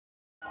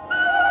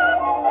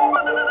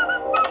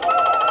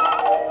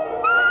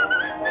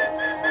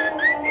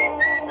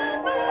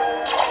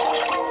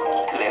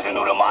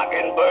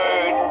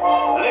mockingbird,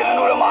 listen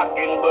to the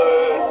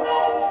mockingbird,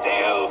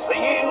 still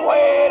singing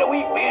where the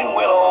weeping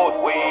willows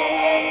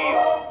wave.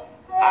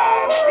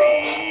 I'm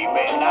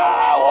dreaming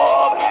now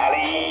of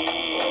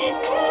Hallie,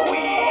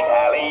 sweet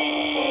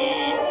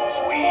Hallie,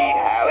 sweet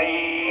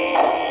Hallie.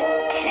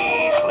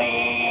 She's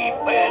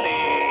sleeping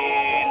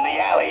in the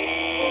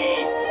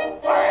alley,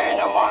 and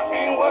the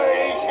mockingbird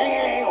is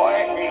singing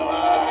where she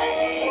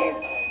lies.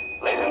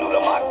 Listen to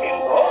the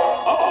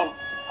mockingbird.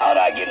 How'd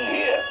I get in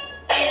here?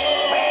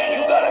 Man,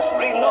 you gotta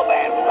straighten up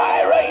and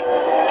fly right.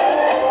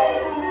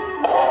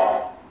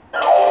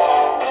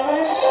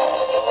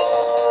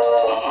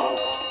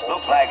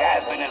 Looks like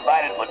I've been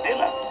invited for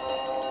dinner.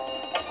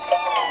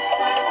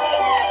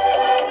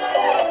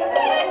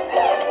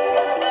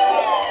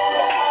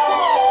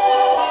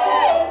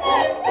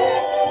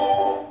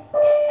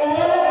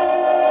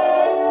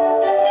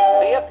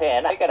 See a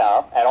pin, pick it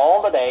up, and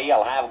all the day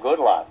you'll have good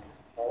luck.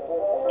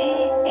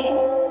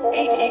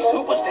 Ain't he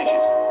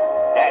superstitious?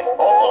 That's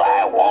all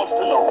I wants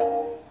to know.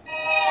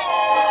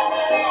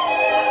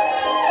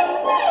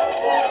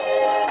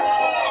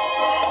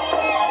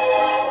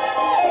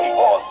 Hey,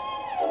 boss.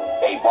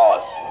 Hey,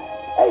 boss.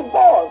 Hey,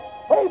 boss.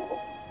 Hey,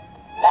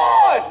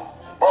 boss.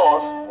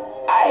 Boss,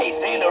 I hate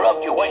to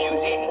interrupt you when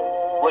you's eating,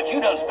 but you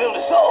done spilled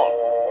the salt.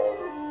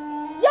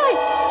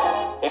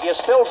 Yikes! If you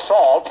spill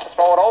salt,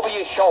 throw it over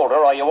your shoulder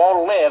or you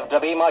won't live to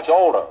be much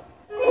older.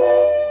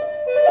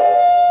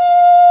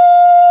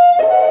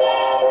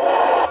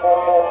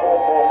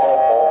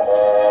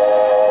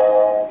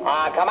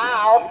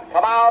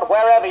 Come out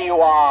wherever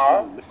you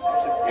are.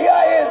 Here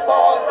I is,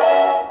 boss.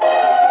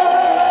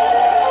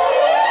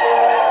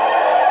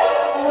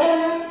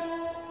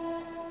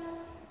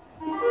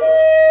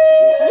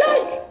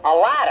 Yike! A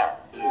ladder.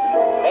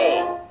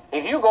 Hey,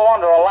 if you go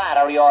under a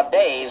ladder, your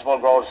days will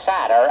grow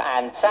sadder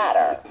and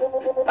sadder.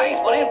 Thanks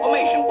for the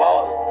information,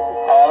 boss.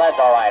 Oh, that's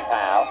all right,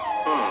 pal.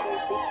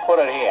 Put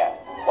it here.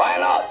 Why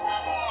not?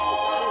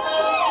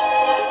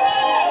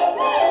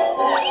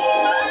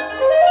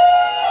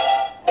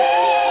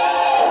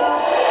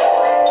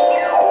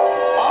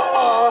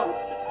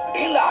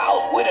 In the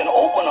house with an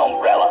open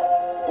umbrella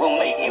will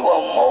make you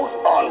a most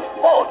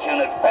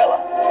unfortunate fella.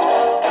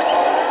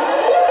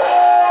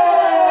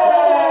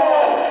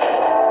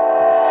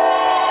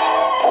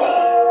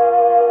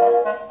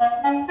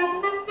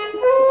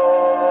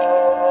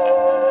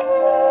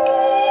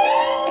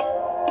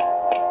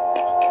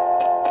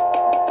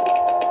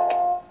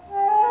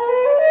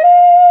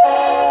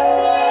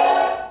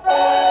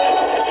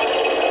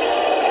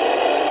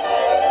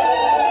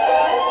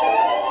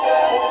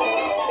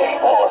 Hey,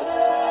 boss,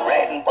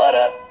 bread and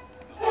butter.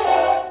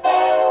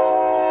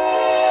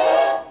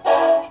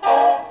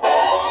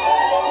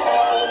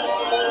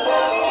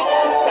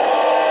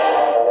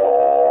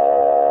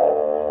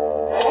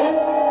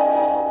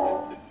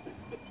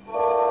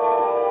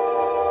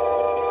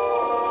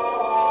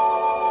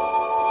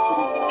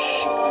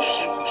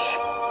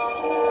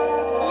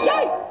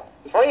 Yike!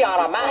 3 on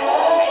a match.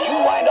 And you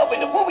wind up in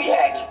the booby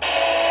hatch.